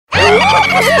Oh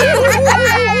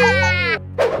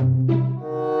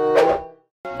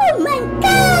my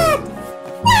god!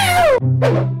 Wow!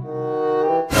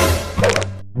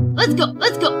 Let's go,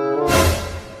 let's go!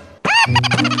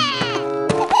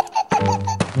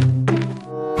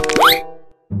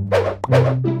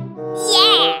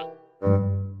 Yeah!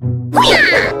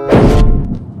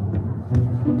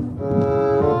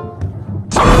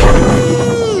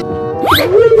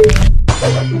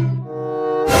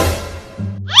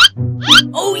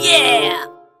 Oh yeah!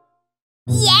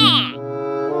 Yeah!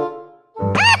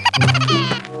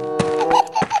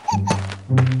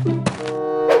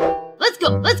 Let's go,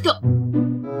 let's go!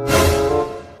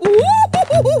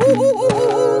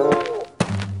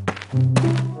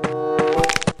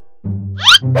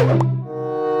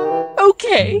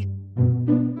 Okay.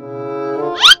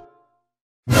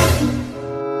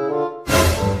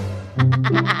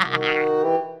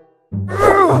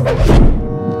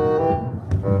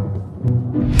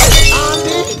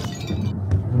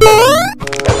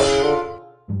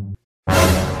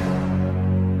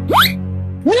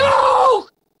 No!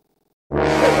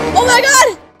 Oh my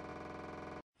god!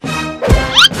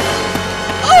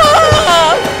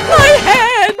 Ah! My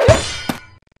hand!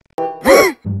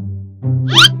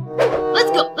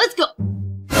 Let's go, let's go!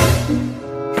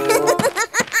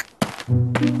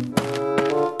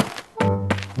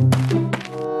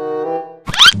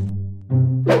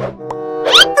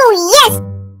 Oh yes!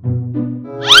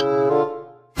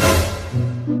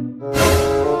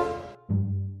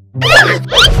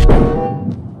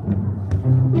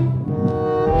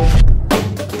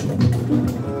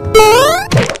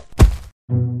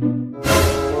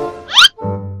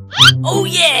 Oh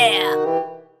yeah!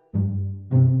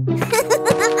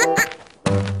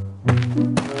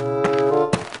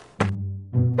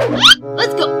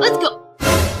 Let's go, let's go!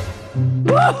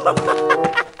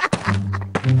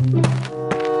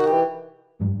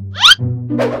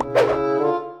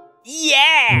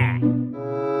 Yeah!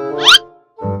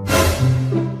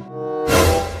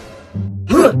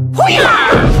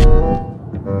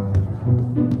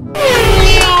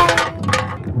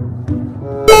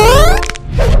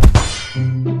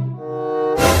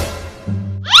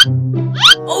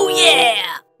 Oh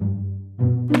yeah!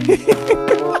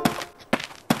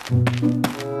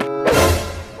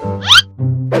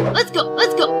 Let's go,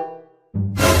 let's go!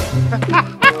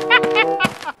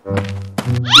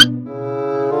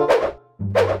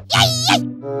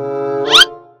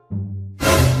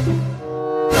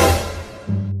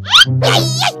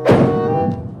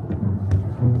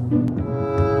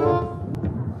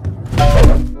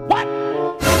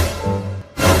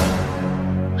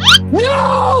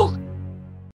 No!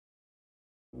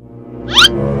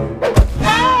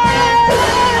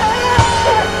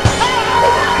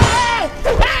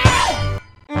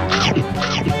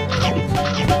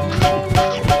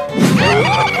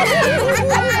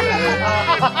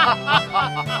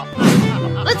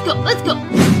 Let's go, let's go!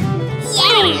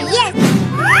 Yeah! Yes!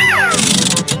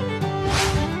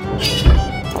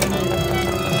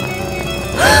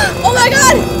 Oh my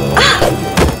god!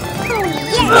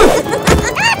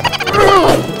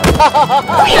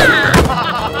 Oh yes!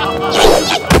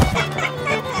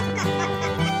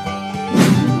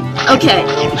 Okay.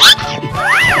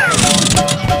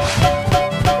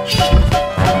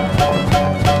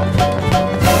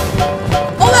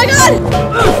 Oh my god!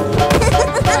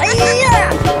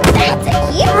 That's a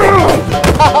cute!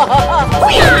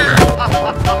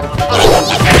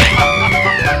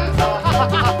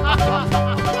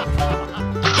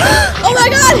 Oh my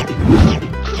god!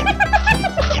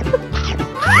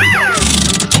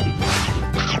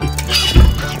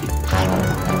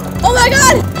 Oh my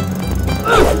god!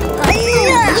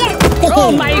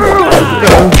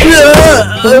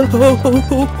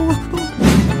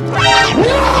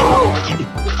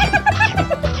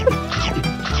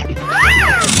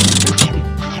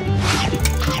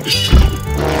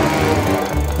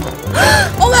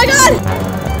 Oh my god! Oh my god!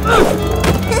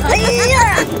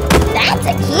 That's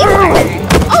a cute!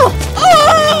 Oh!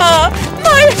 Ah!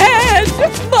 My head!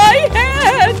 My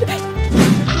head!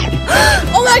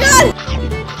 Oh my god!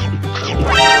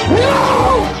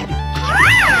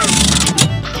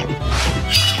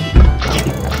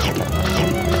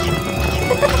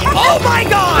 Oh my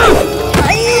god!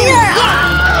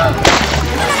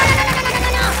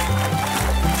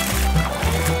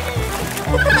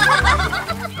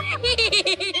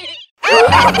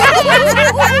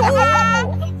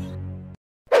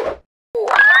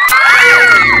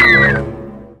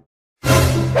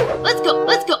 Let's go,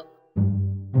 let's go!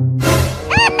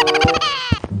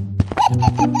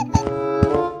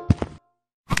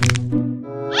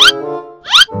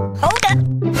 Hold up!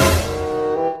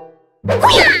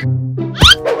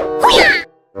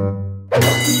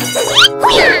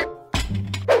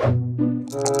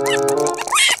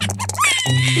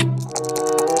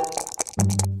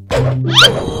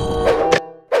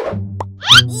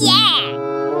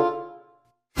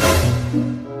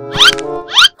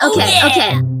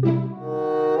 Okay.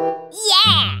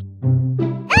 Yeah!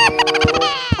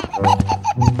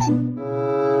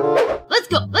 Let's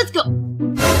go.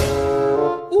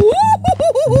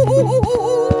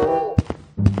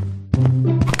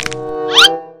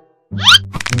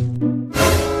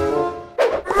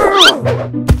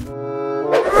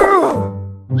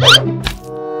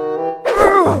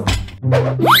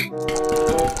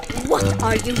 What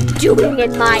are you doing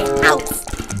in my house?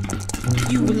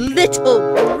 You little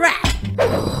rat!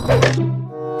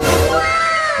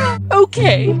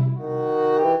 Okay.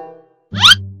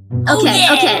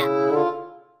 Okay.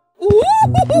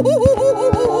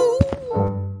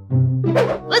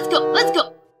 Let's go.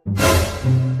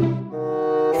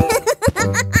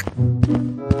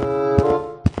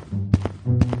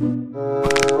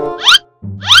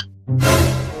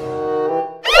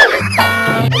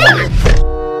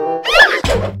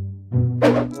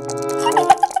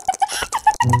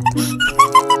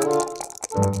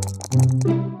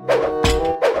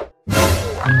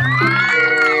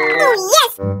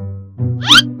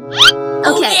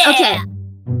 Okay.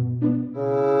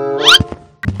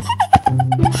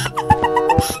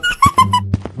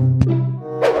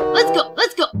 Let's go.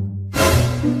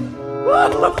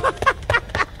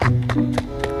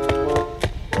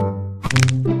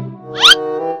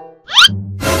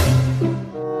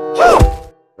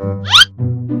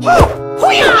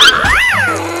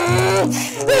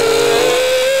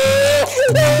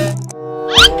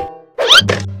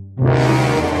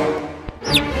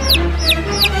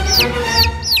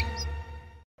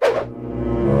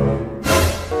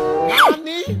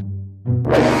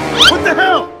 What the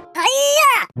hell?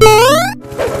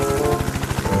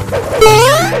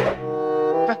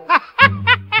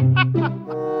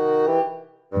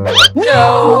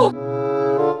 No!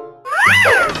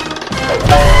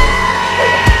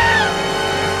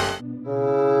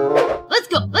 Let's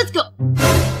go.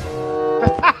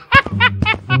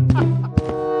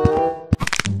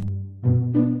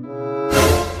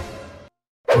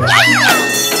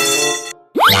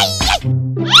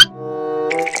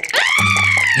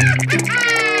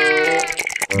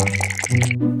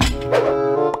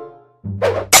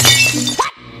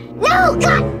 No,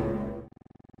 God!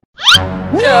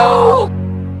 No!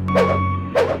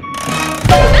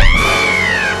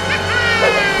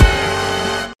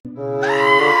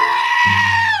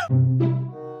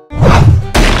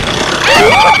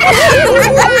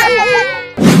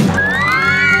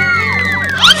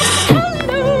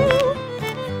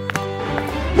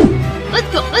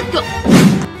 Let's go.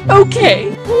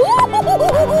 Okay.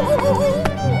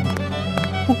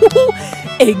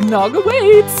 Eggnog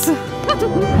awaits.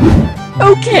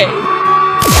 Okay.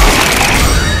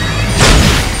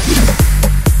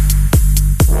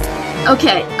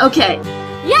 Okay.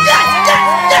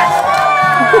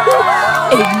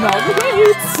 Eggnog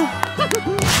awaits.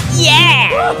 Yeah!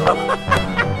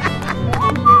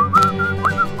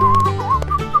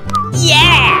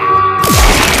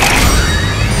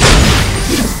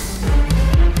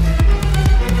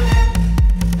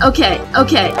 Okay.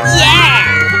 Yeah!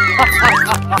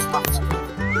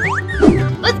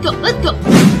 Let's go.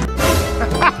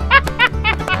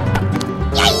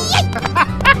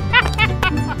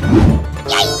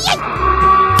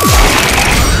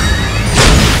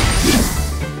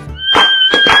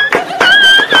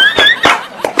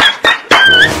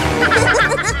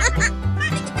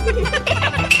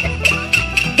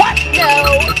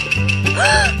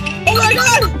 Oh my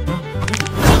God!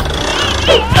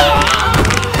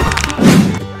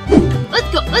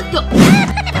 Let's go.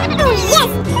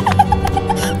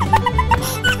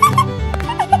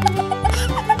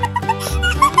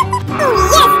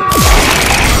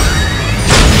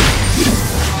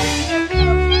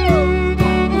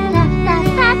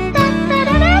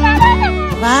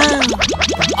 Wow.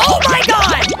 Oh my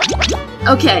God!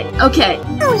 Okay.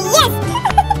 Oh yes!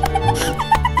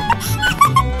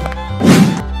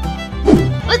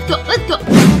 Let's go.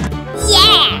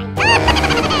 Yeah!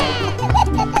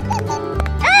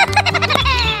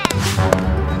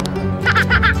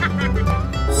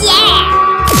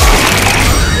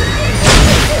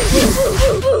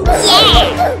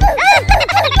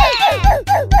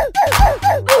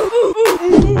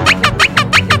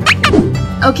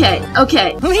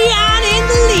 Okay. Leon in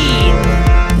the lead.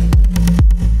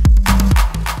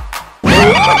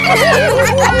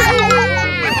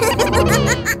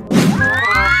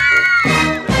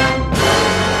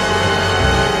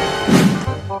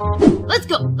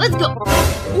 let's go.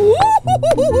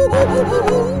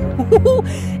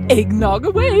 Eggnog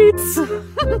awaits.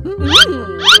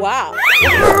 Wow.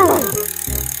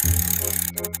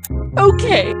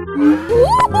 Okay.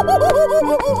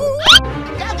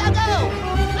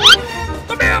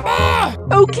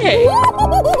 Okay.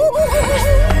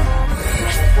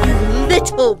 You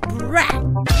little brat.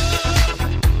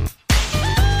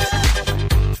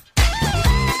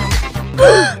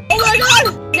 Oh my god!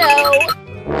 No!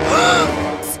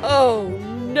 Oh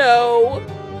no!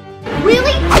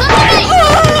 Really?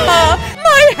 Ah,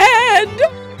 my hand!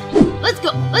 Let's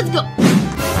go, let's go.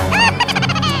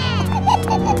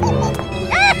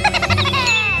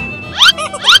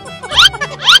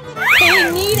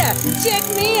 Hey Nita, check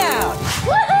me out!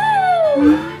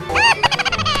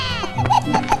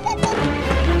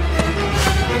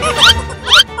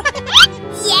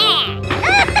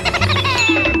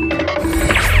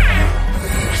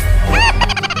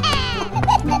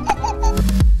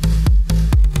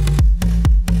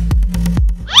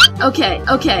 Okay,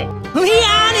 okay.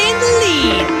 Leon in the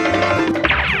lead.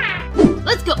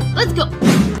 Let's go, let's go.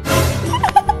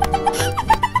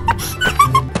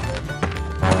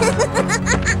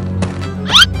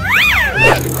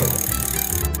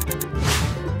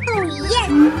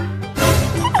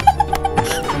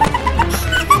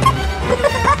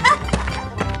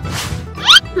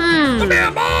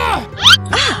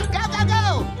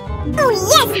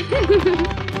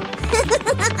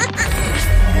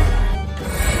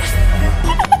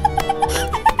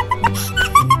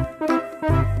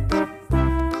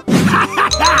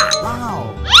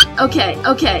 Okay,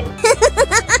 okay.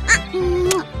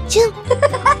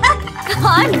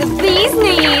 I'm the bee's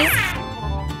knees.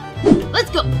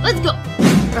 Let's go, let's go.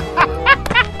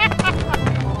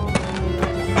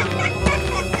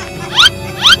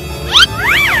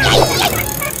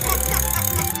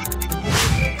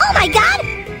 Oh my god!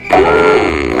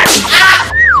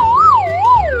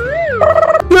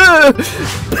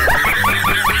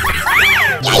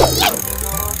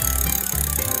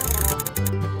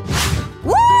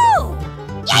 Woo!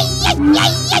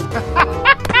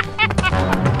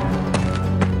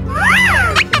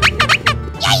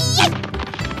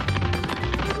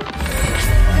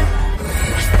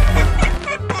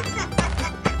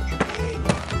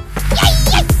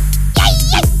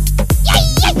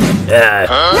 No!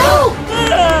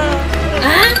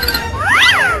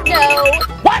 No!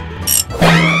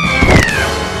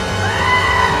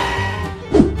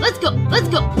 Let's go, let's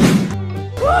go.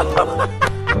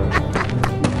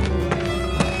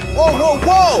 Whoa, whoa,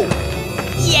 whoa!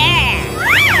 Yeah!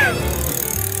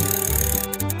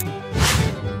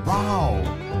 Wow.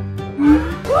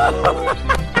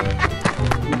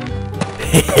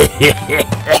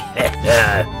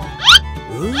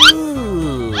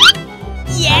 Ooh.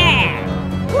 Yeah!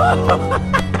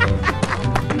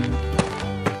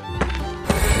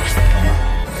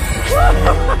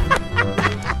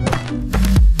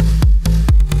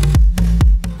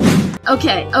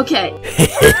 Okay, okay.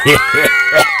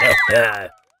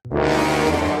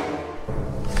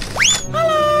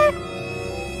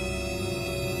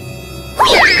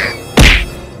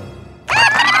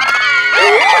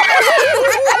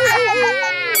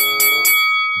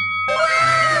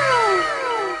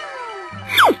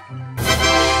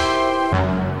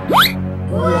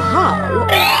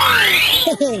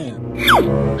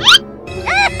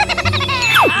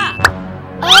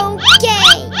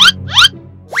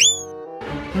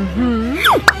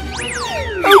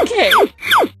 Okay.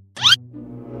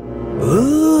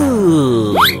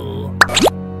 Ooh.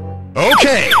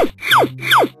 Okay.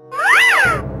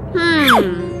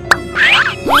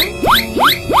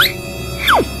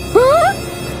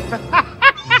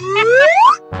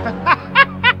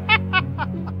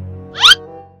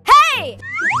 Hey!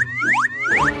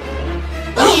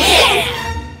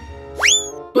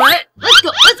 What? Let's go,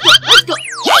 let's go, let's go.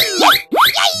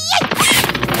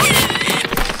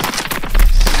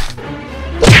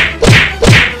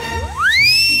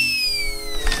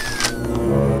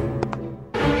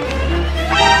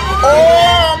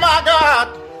 Oh my god!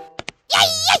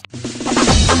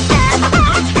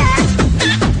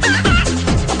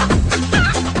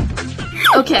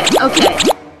 Okay, okay.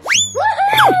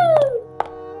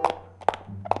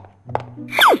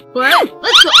 What?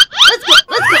 Let's go, let's go,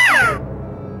 let's go.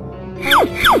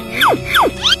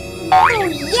 Oh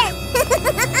yes!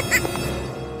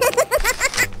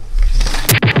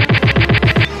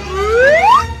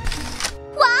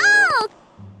 Wow!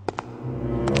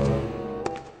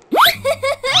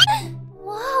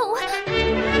 Whoa!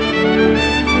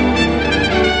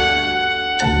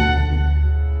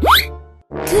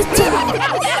 Good job!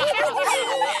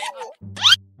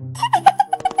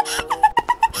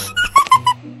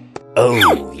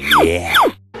 Oh, yeah.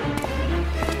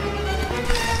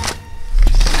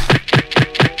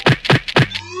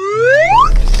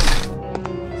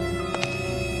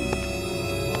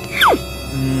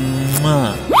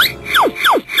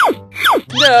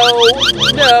 No,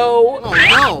 no. Oh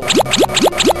no.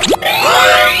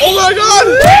 Oh my god!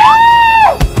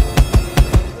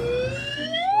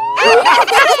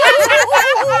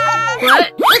 What?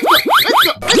 Let's go. Let's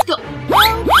go. Let's go.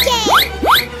 Okay.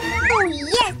 Oh,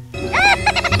 yes.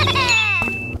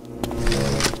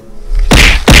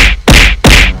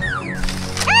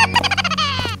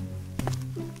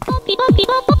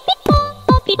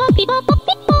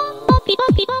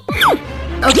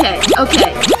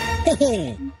 Okay.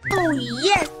 Okay. Oh,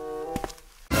 yes.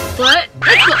 What?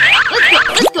 Let's go. Let's go.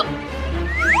 Let's go.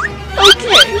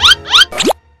 Okay.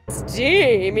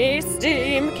 Steamy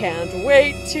steam, can't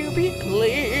wait to be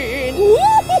clean.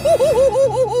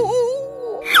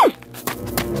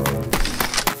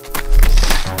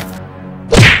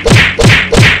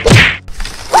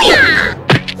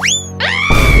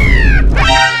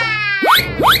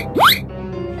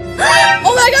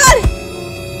 Oh my god!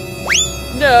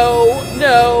 No,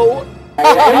 no.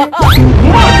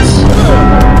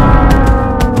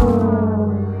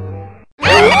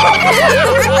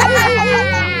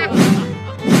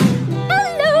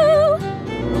 Hello.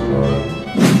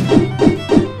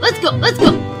 Let's go. Let's go.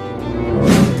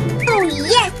 Oh,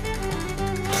 yes.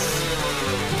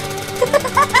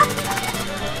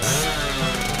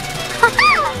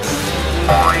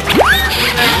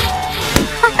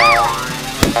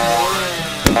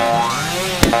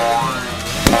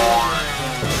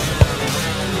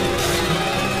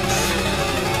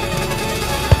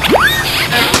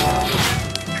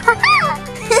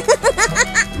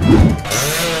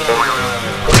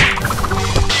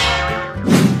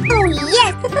 Oh,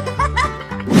 yes.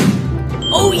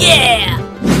 Oh yeah!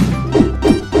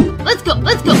 Let's go.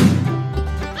 Let's go.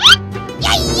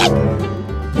 Yay, yay.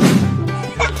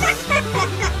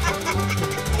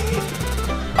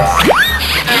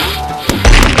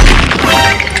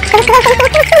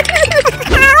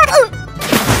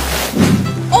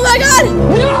 Oh my god!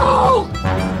 No!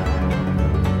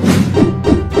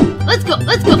 Let's go.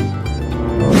 Let's go.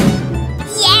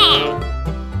 Yeah.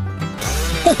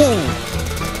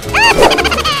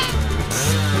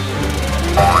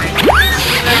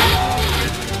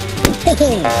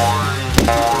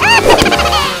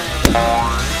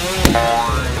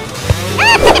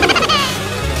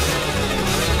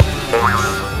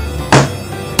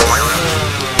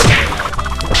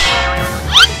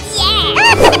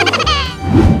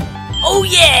 Oh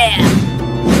yeah!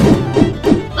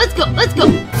 Let's go. Let's go.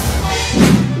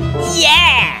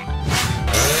 Yeah!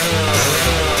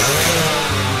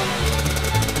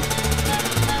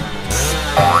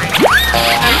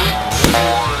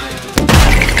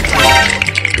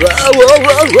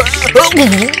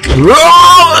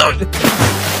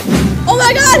 Oh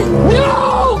my god!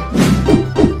 No!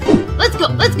 Let's go.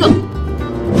 Let's go.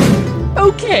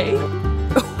 Okay.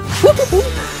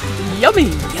 Yummy,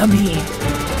 yummy.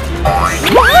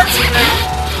 What?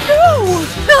 No!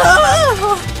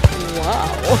 Ah!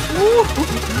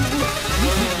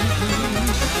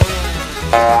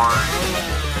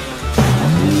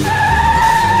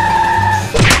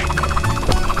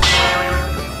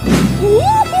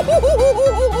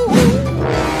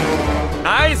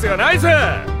 Nice, nice.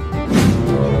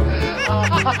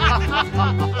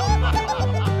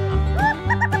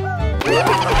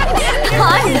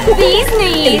 Fun. Bees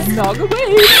knees. Eggnog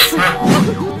awaits.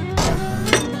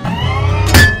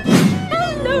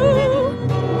 Hello.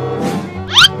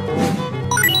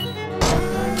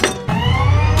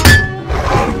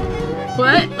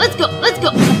 What? Let's go. Let's go.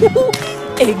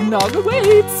 Eggnog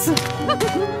awaits.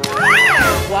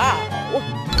 Wow.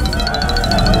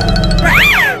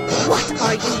 What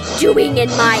are you doing in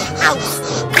my house?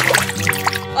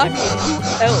 I mean, who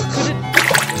else could it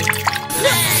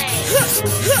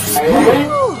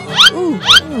Ooh.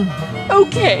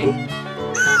 Okay.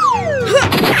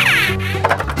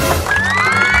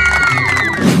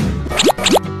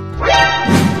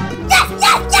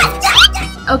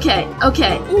 Okay.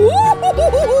 Okay.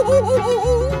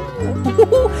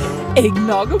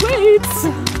 Eggnog awaits.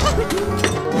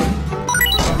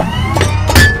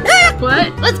 What?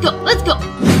 Let's go. Let's go.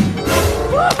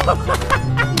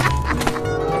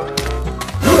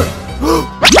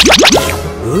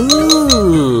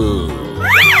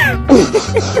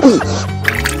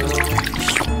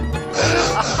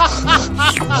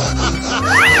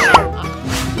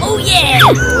 Oh yeah!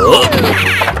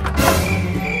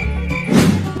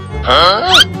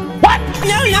 Huh?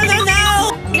 No, no, no, no!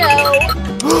 No!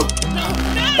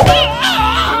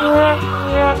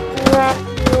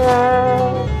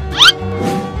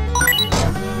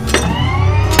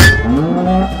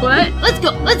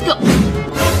 let's go.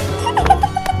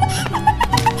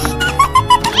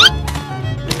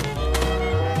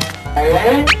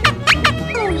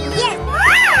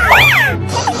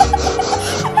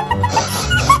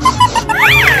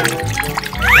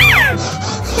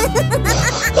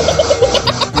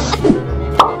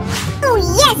 Oh yes! Oh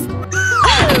yes!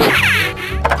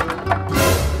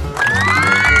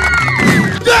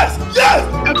 Yes! Yes!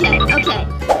 Okay, okay.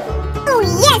 Oh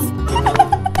yes!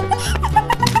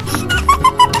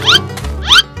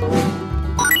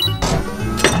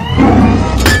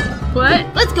 What?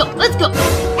 Let's go, let's go.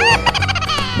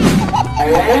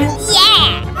 Yeah!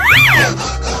 Yeah!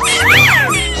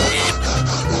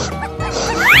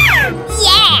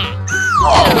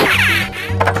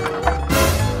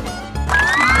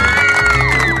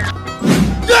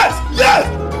 Yes! Yes!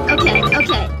 Okay,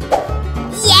 okay.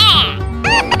 Yeah!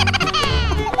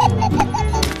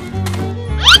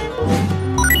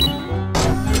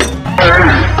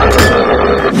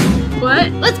 What?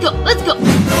 Let's go, let's go.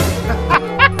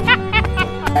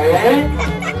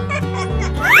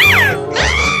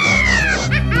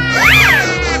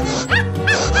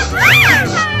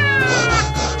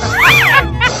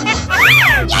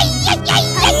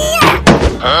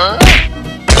 Huh?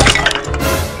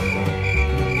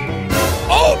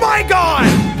 Oh my God!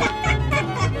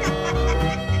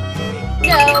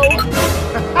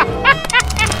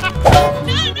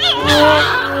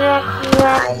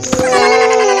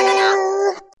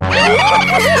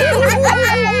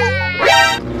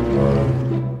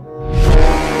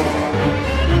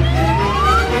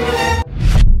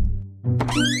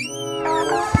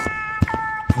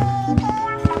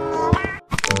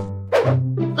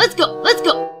 Let's go, let's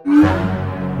go.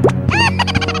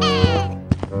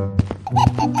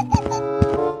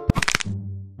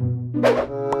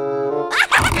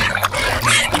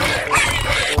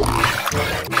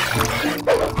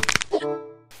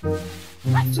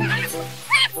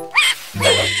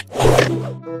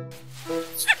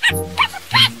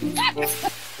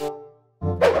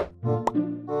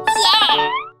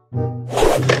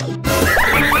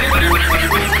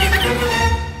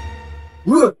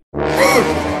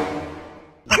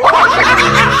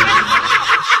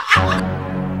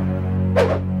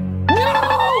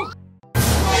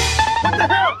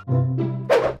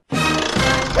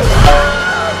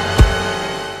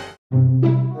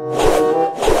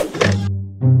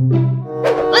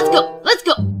 Let's go, let's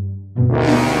go.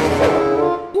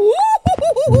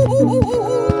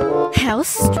 How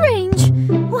strange.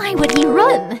 Why would he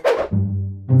run?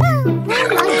 Well,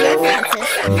 my dear Francis,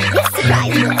 this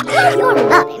surprise will blow your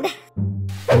mind.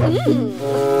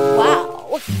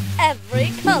 Wow. Every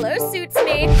color suits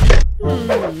me.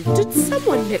 Did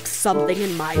someone mix something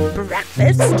in my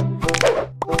breakfast?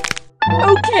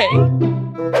 Okay.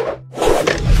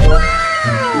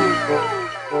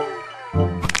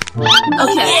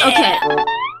 Okay, okay.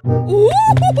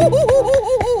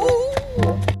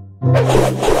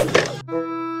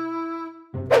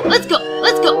 Let's go,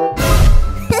 let's go.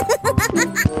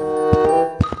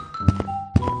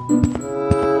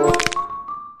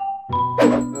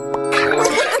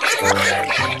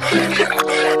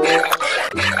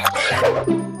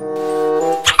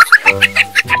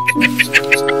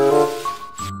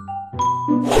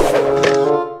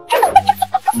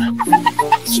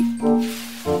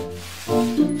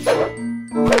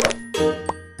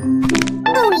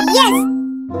 Oh yes!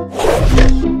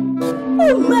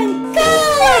 Oh my God!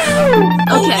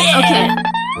 Okay, okay.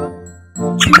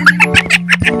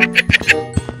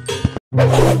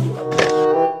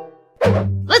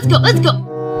 Let's go, let's go.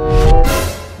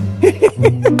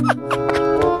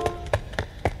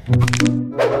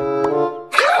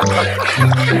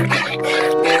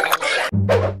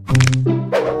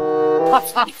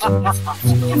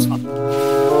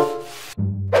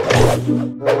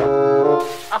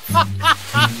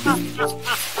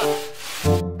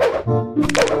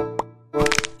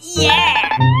 Yeah!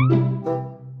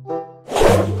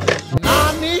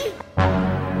 Nani?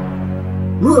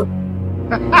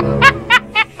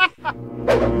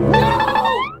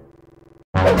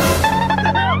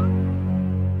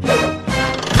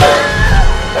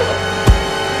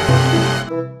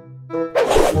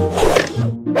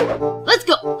 Let's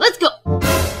go, let's go.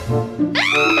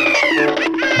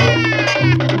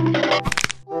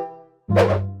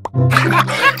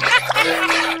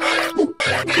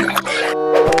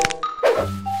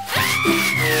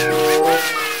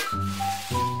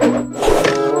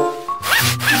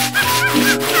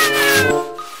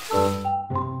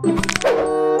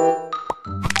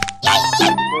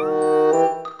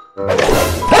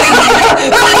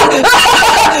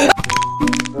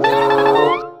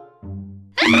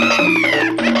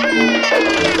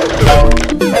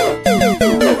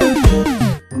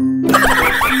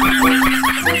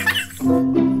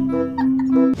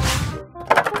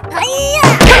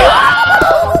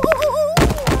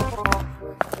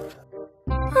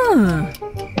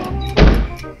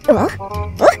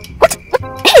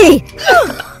 Hey!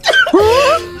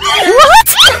 What?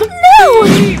 No!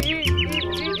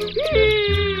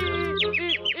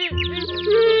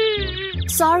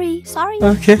 Sorry.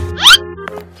 Okay.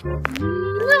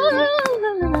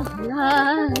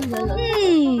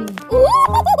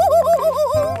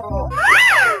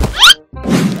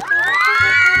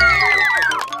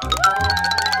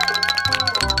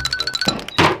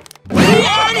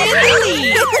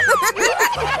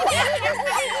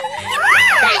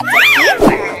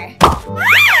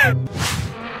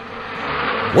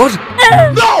 What?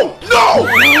 No! No!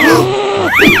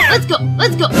 Let's go.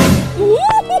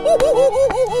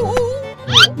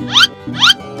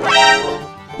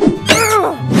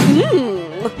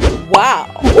 Wow.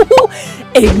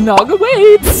 Eggnog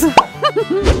awaits.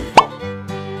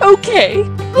 Okay.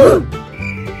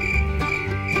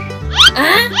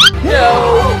 No.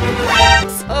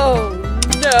 Oh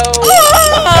no.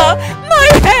 Ah, my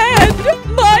head.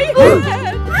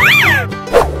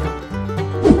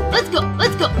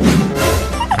 Let's go.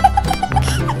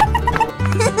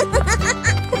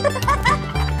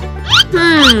 Oh,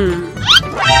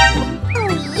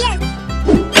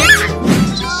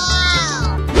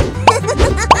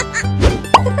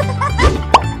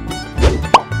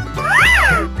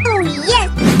 yes!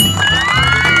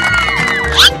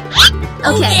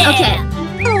 Oh, yes! Okay.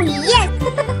 Oh, yes!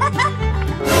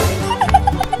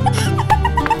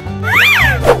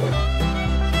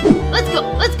 Let's go.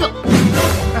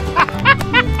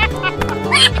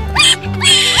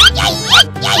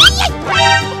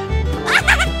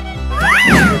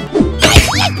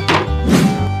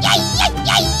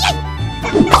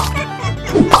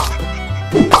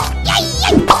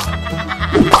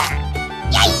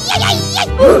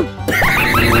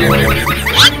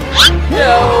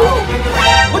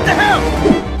 What the hell?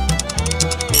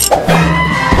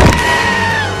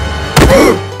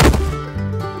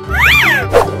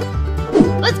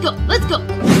 Let's go.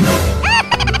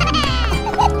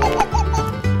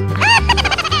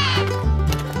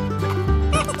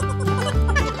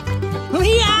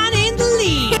 Leon in the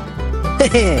lead.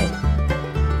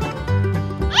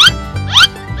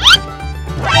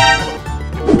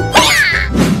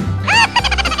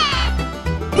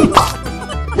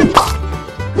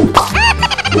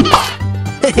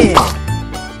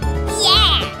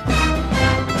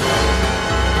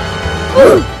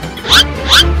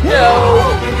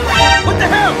 What the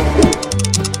hell?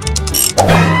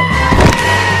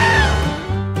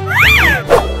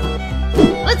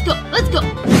 Let's go.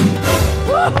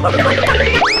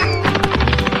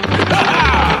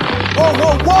 Whoa,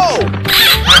 whoa, whoa!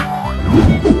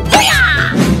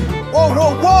 Whoa,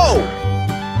 whoa, whoa!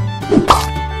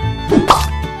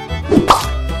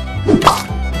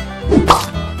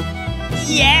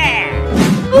 Yeah.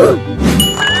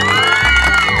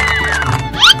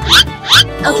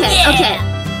 Okay.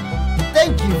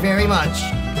 Thank you very much.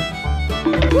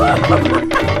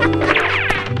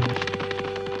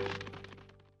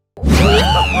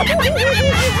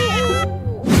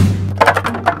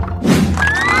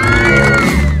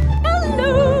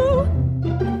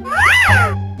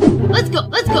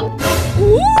 Let's go.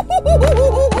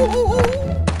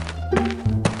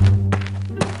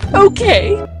 Okay.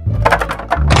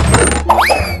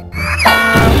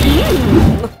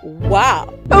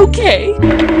 Wow. Okay.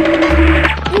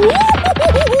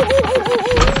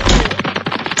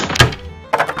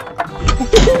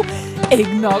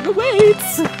 Eggnog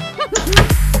awaits.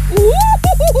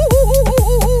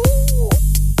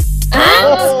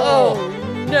 Oh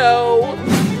no.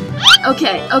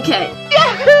 Okay.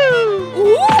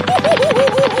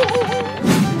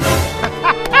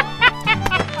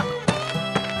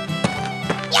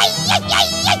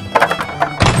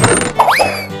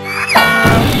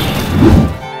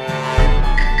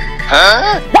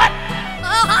 Huh? What?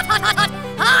 Oh,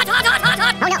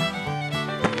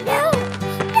 no.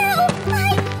 No,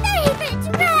 my favorite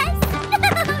dress.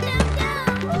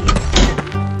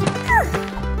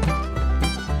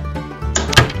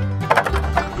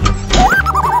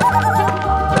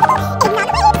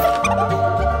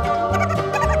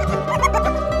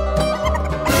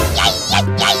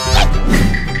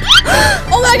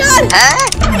 Oh my god!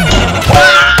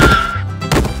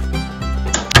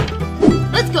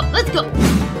 Let's go.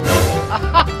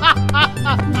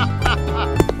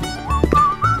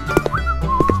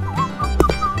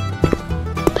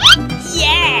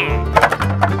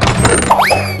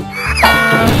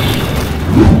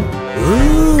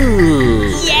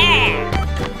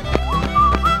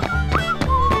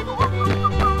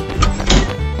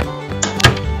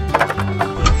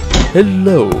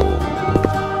 Hello.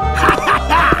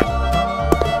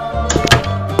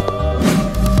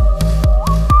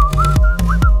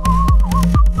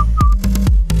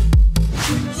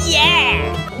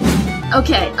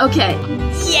 okay.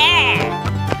 Yeah!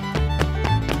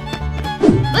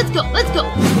 Let's go, let's go.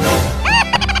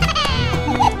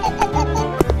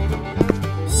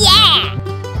 Yeah!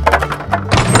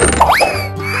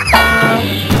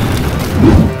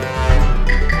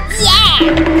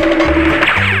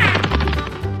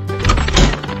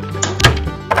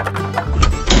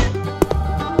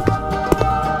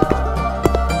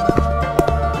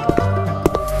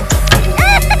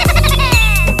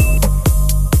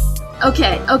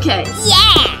 Okay, okay.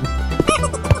 Yeah!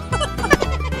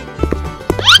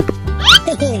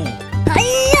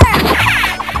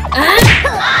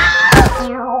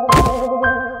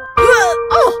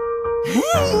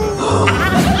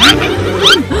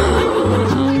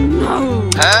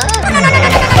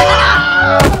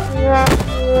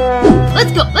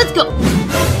 Let's go, let's go.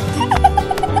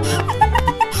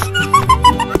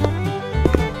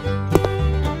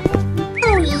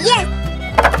 Oh, yes!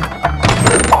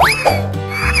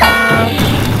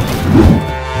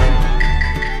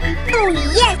 Oh,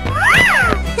 yes!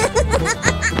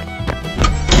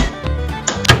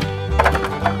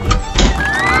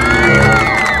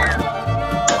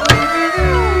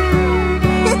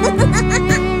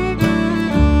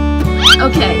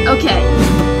 Okay, okay.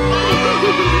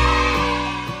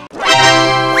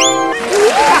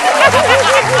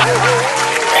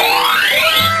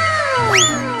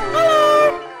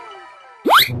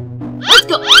 Let's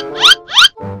go.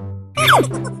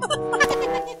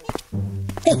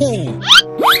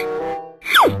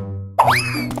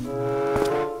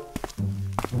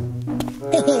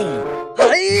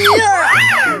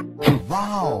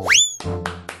 Wow.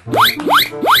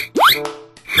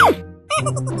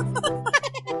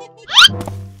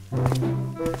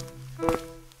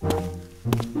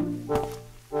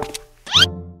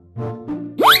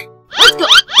 Let's go,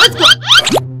 let's go.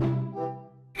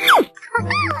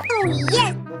 Oh,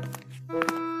 yes!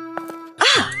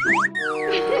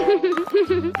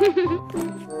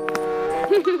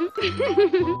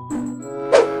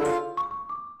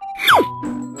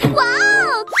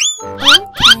 Wow! Okay.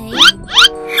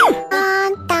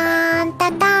 Dun dun dun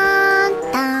dun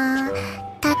dun.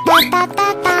 Da da da da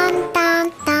dun dun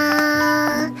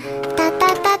dun. Da da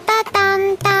da da dun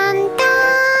dun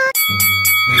dun.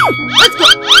 Let's go,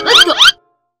 let's go.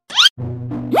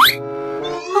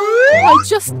 I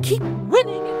just keep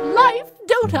winning in life,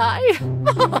 don't I?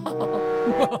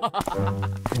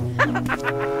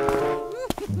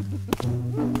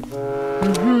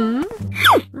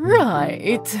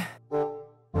 Right.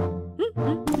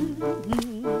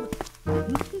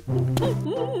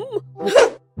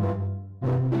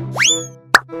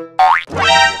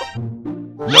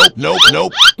 Nope, nope,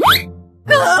 nope.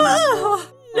 Ah,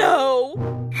 no.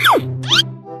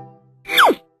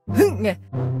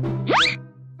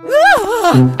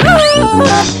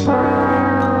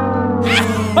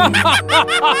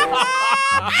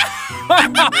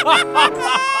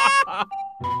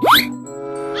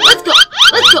 Let's go,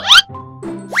 let's go.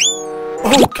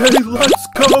 Okay, let's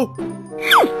go.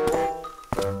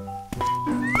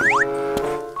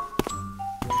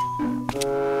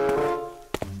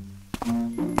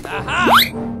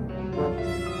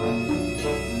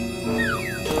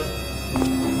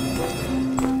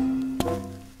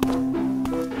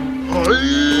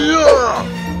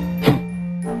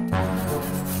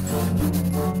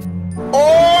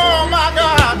 Oh my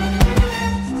God!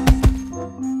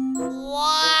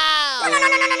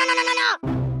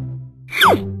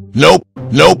 Nope,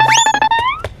 nope.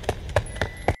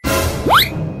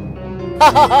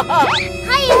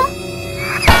 Hiya!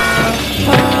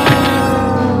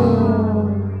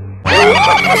 Hello.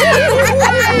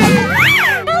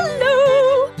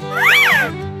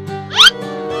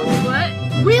 What?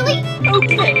 Really?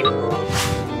 Okay.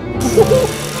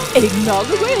 Eggnog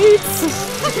awaits.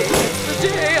 Today's the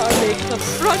day I make the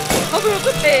front cover of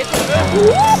the paper.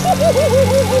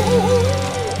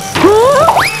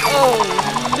 Oh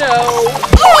no!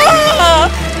 Ah,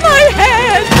 my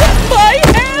head! My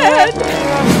head!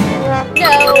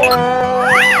 No!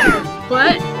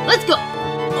 What? Let's go.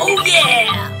 Oh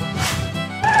yeah!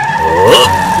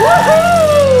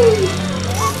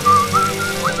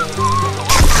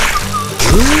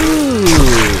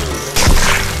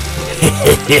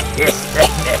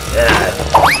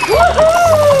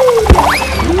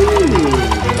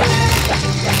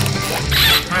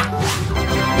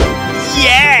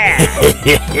 Yeah!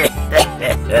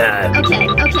 Okay,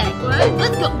 okay. What?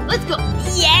 Let's go, let's go.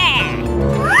 Yeah!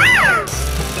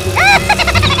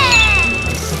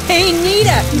 Hey,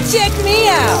 Nita, check me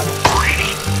out.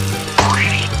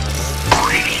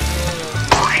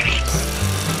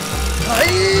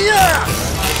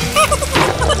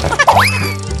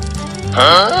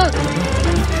 Huh?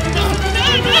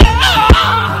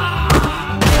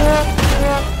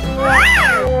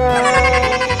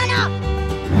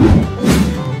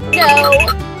 No.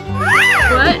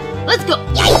 What? Let's go.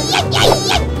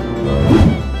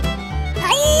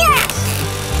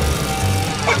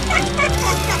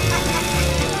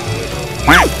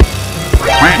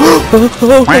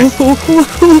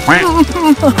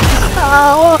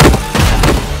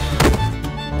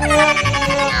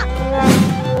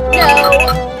 No.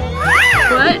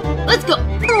 What? Let's go.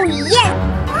 Oh, yes!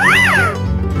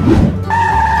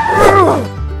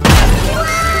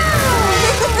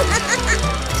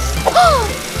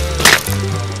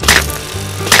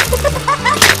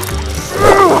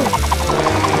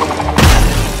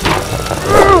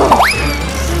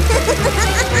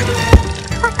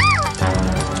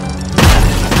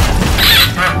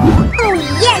 Oh,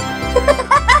 yes!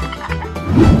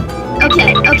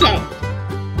 Okay, okay.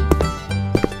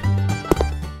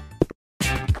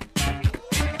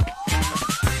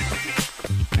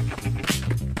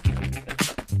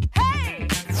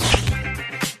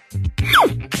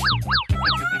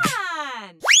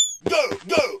 Go,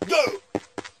 go, go!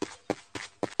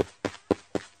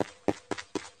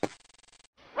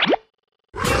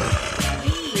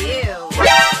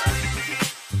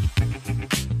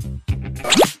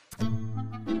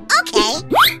 Okay.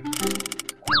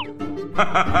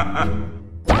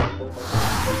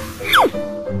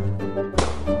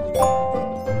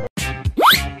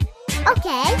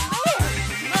 Okay.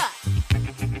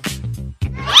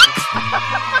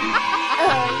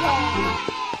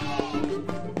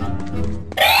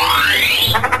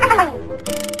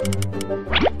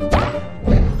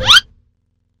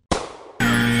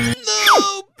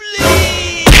 No,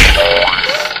 please!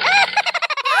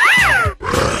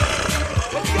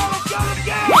 Let's go!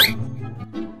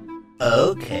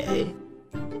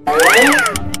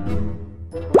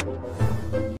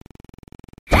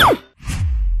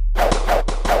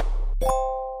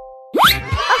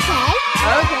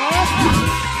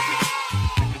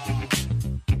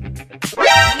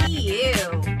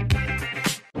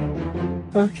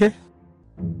 Okay. Okay.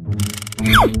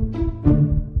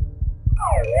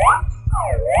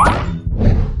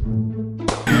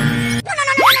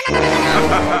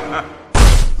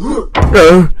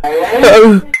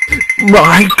 Oh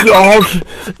my God!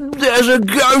 There's a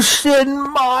ghost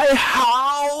in my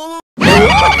house!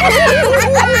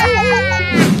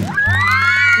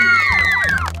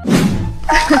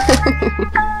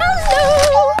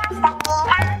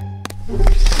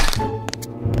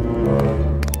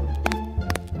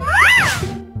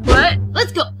 What?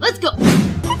 Let's go. Let's go.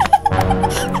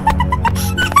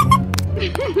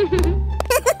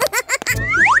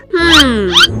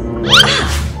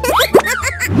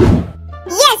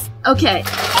 Yes! Okay.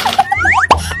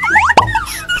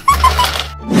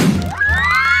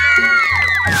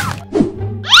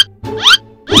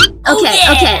 Okay,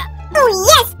 okay. Oh,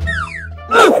 yes!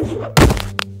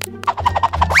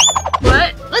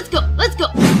 What? Let's go. Let's go.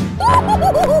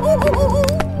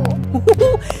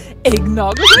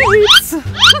 Eggnog waits!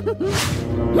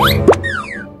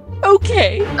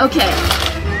 Okay, Okay.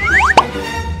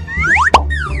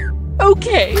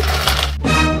 okay.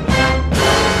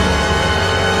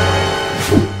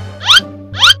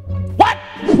 What?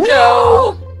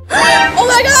 No! Oh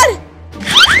my God!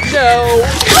 No!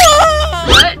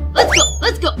 What? Let's go.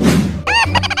 Let's go.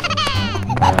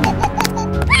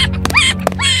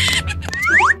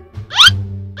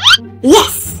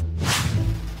 Yes!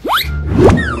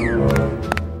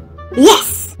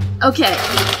 Yes! Okay.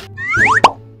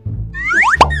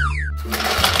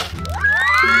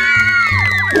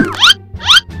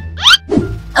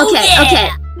 Okay, okay.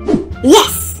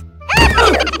 Yes!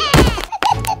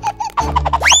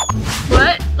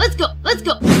 What? Let's go. Let's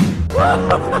go.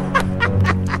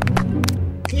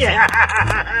 Yeah!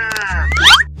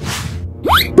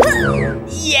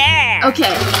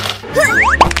 Okay.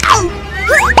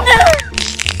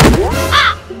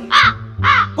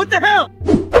 What the hell?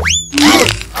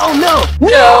 Oh no!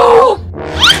 No!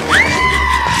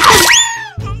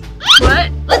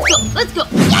 What? Let's go. Let's go.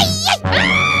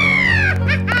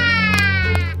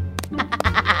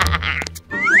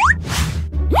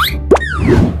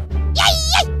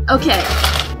 Okay.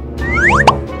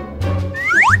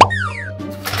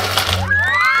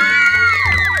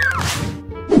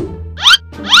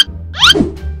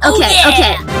 Okay,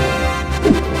 okay.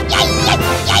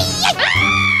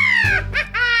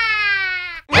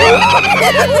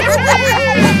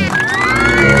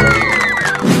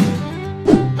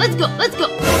 Let's go, let's go.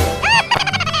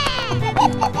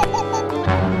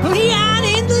 Leon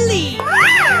in the lead.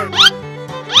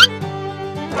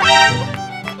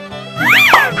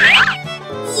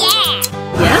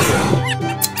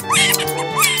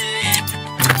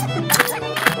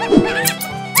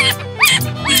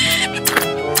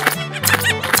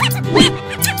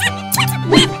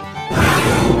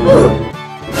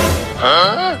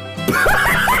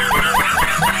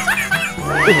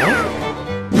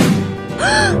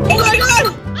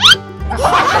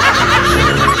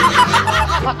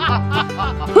 Oh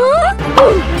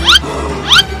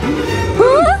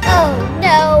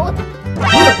no!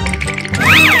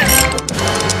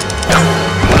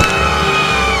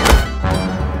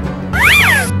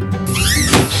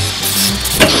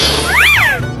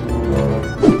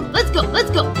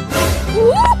 Let's go!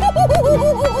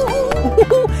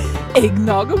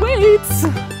 Eggnog awaits.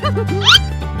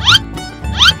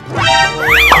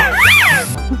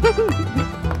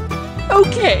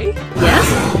 Okay. Yes?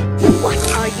 What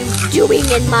are you doing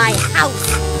in my house?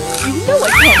 You know I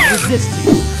can't resist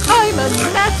you. I'm a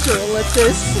natural at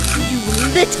this. You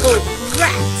little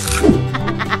rat!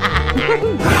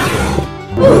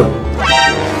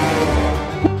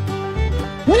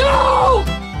 No!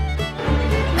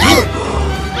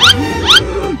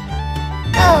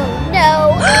 Oh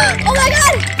no! Oh my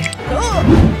god!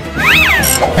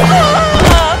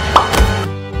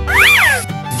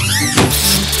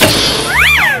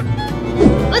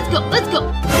 Let's go!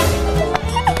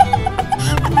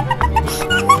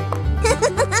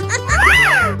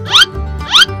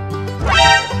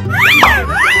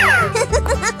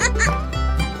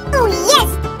 Oh yes!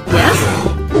 Yes?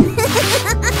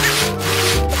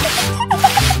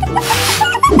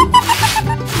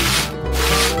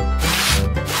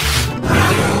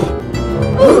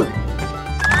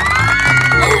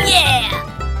 Oh yeah!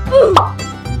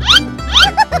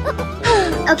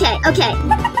 Okay.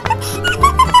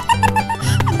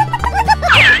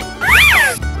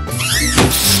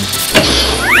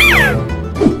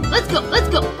 Let's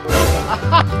go!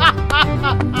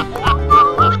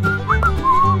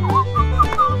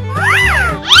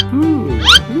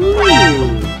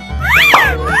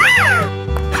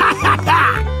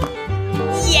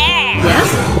 Yeah! Yes?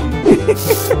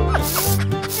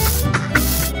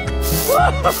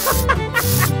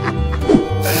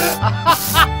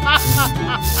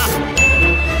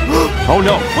 Oh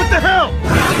no! What the hell?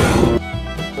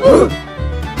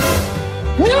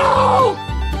 No!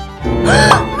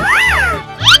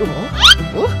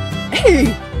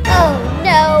 Hey! Oh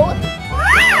no!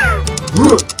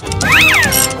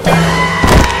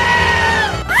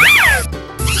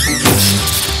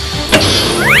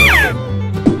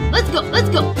 Let's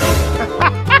go!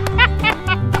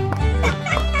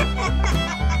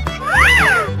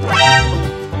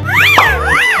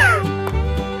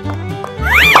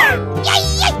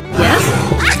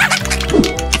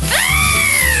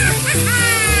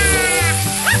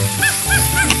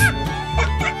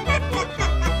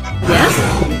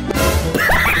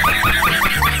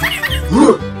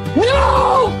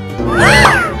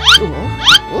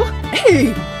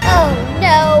 Hey! Oh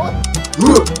no!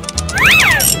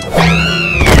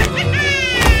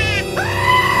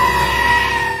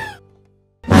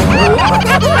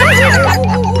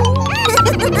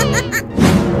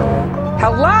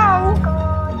 Hello?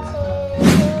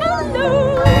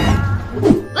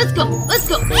 Let's go!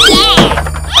 Yeah!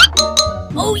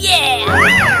 Oh yeah!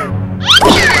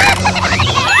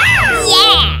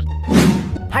 Yeah!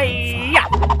 Hi-ya!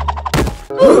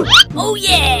 Oh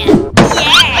yeah!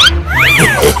 Yeah!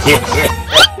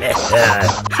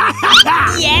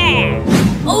 Yeah!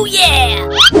 Oh yeah!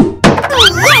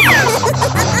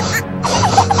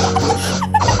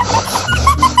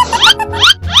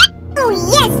 Oh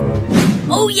yes!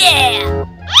 Oh yeah!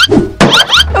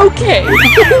 Okay.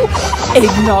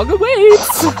 Eggnog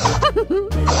awaits.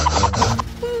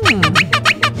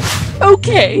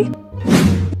 Okay.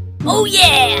 Oh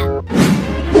yeah!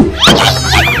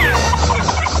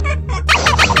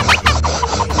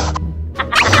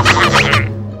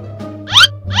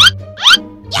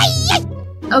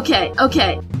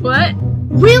 Okay. What?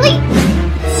 Really?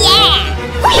 Yeah!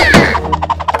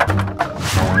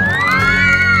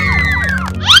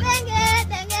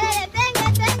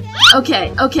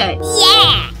 Okay.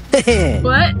 Yeah!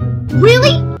 What?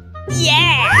 Really?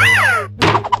 Yeah!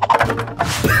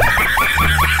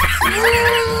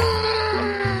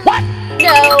 What?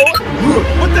 No!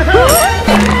 What the hell?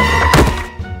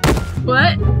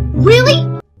 What? Really?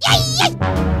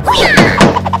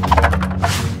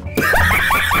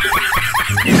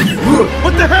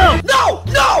 What the hell? No!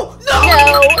 No!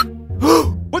 No! No!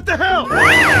 What the hell?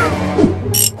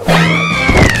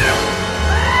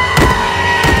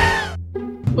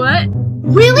 What?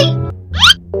 Really?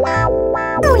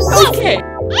 Okay.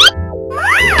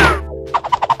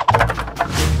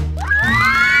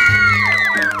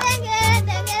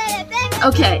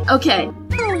 Okay.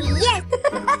 Oh yes!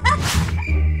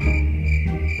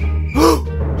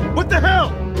 What the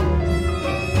hell?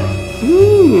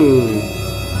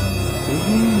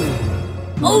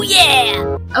 Oh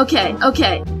yeah! Okay.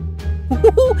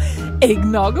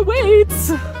 Eggnog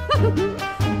awaits.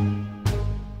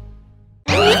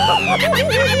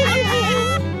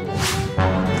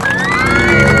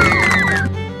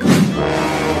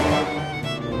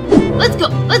 Let's go,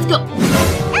 let's go.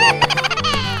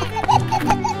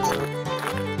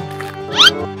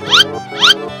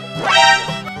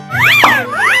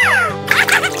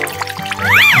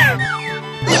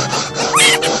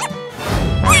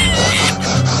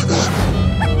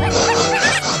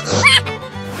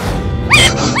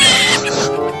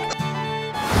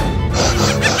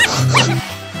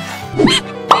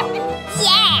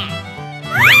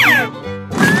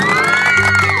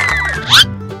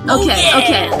 Okay,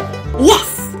 okay. Yes!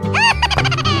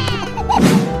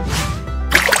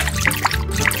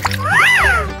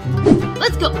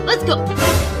 Let's go, let's go.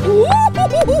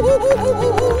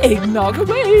 Eggnog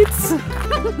awaits.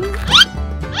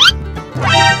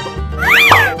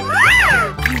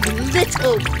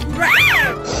 Little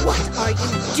rat! What are you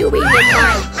doing in my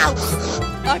house?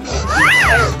 I mean,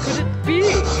 how could it be?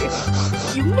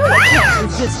 You know I can't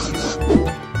resist you.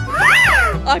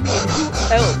 I mean, who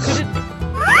else could it be?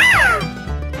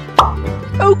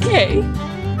 Okay.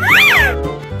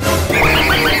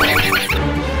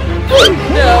 Oh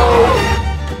no!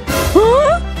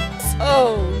 Huh?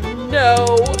 Oh no!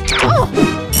 Oh.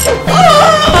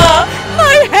 Ah!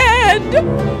 My head!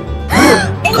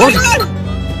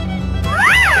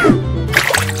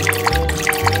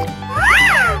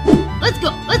 Let's go,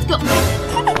 let's go.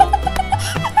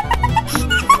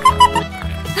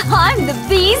 I'm the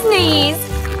bee's knees.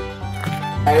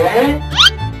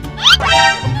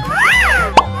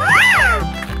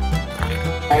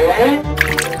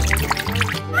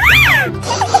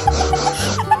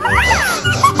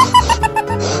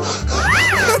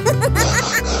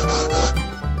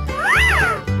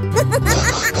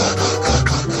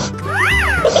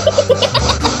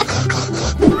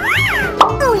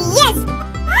 Oh yes!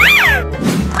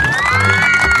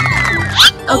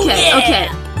 Okay, okay.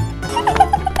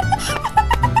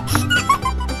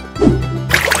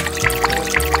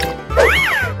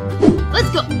 Let's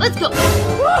go, let's go.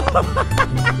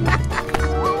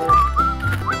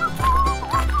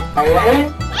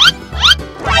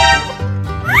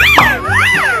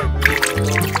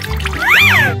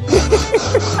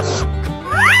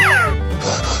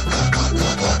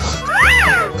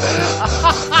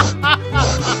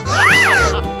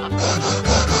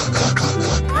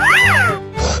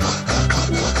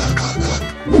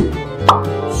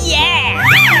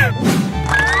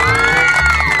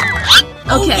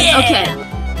 Okay, okay.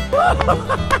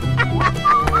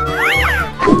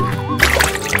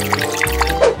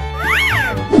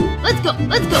 Let's go,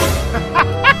 let's go.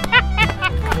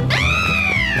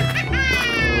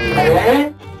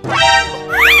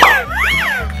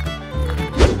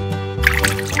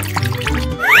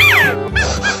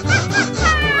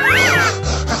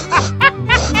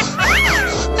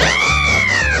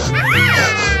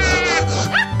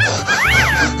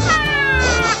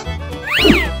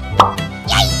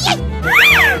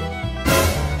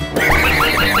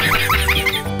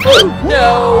 No!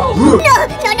 No! No!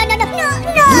 No! No! No! No!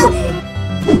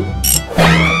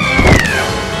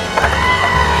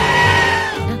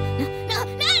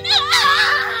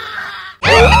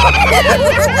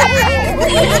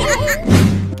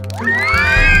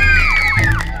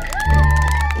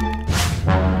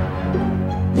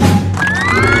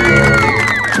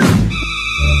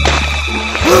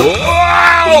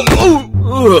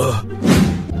 No!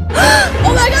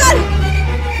 Oh my god!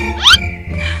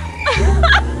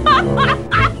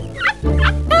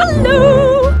 Hello!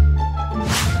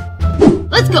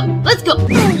 Let's go, let's go.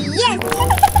 Yes!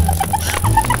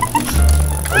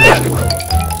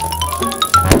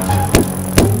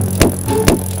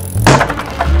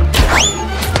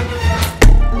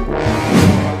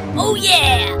 Oh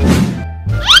yeah!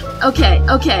 Okay,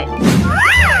 okay.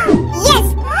 Yes!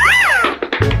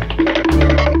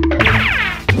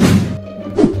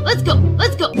 Let's go,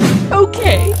 let's go.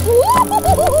 Okay.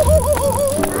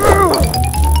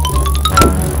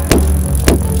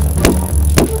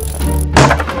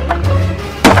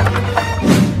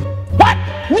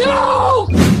 No!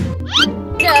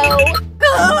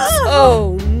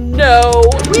 Oh no!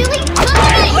 Really?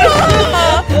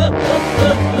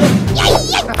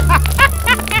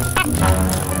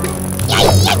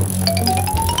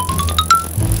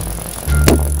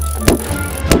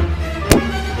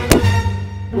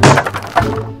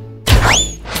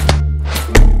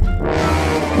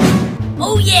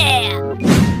 Oh yeah!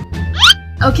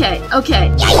 Okay, okay.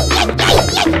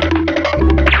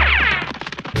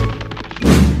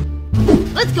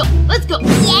 Let's go, let's go.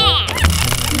 Yeah!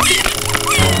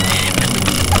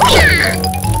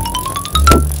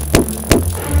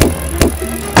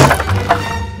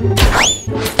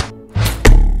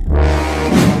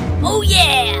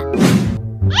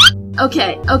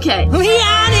 okay, okay.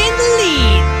 Leon in the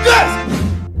lead. Yes!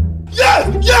 Yes!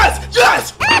 Yes!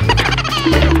 Yes!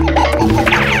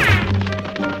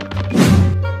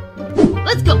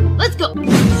 Let's go, let's go.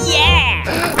 Yeah!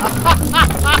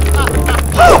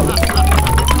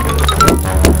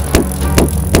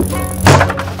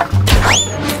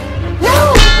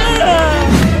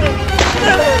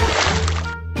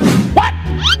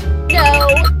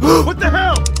 What the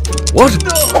hell? What?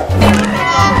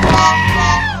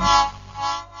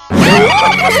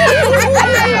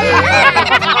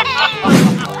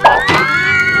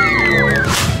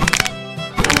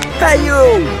 Hey, you!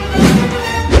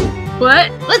 What?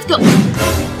 Let's go.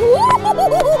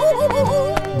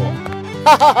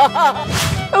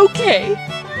 Okay.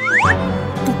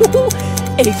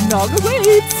 Eggnog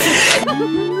awaits.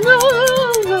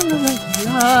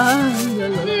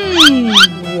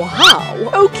 Wow.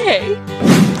 Okay.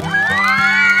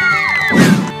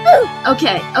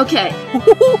 Okay, okay.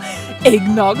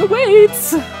 Eggnog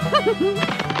awaits.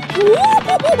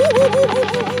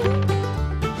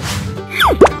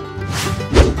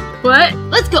 What?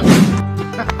 Let's go.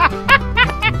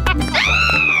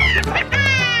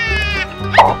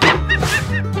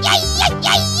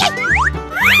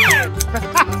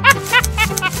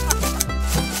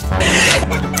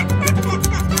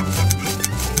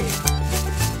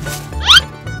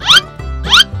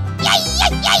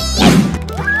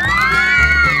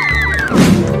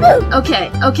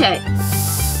 Okay, okay.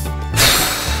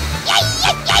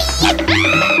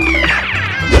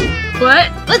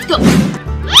 What? Let's go.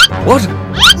 What?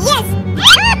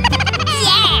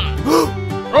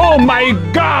 Oh my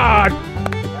God!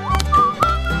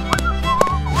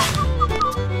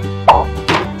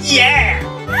 Yeah!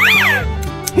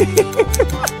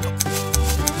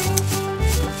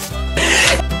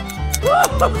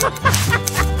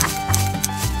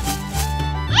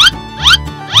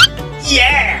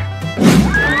 Yeah!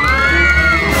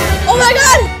 Oh my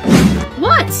god!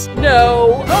 What?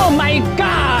 No. Oh my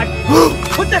god.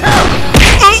 What the hell?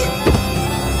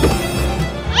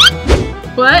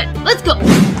 What? Let's go.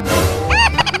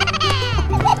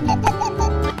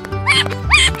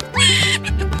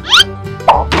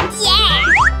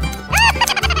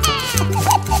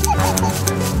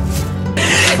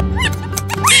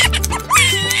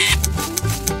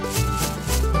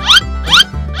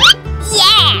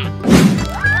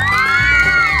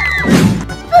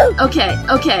 Okay,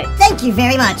 okay. Thank you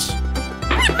very much.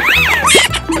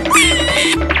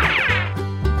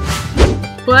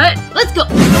 What? Let's go.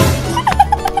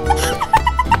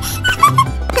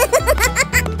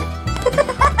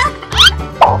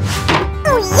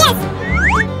 Oh, yes!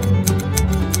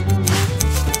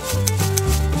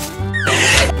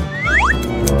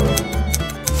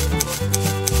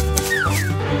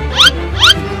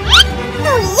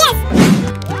 Oh, yes!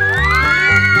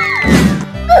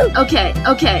 Okay,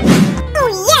 okay. Oh,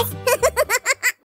 yes!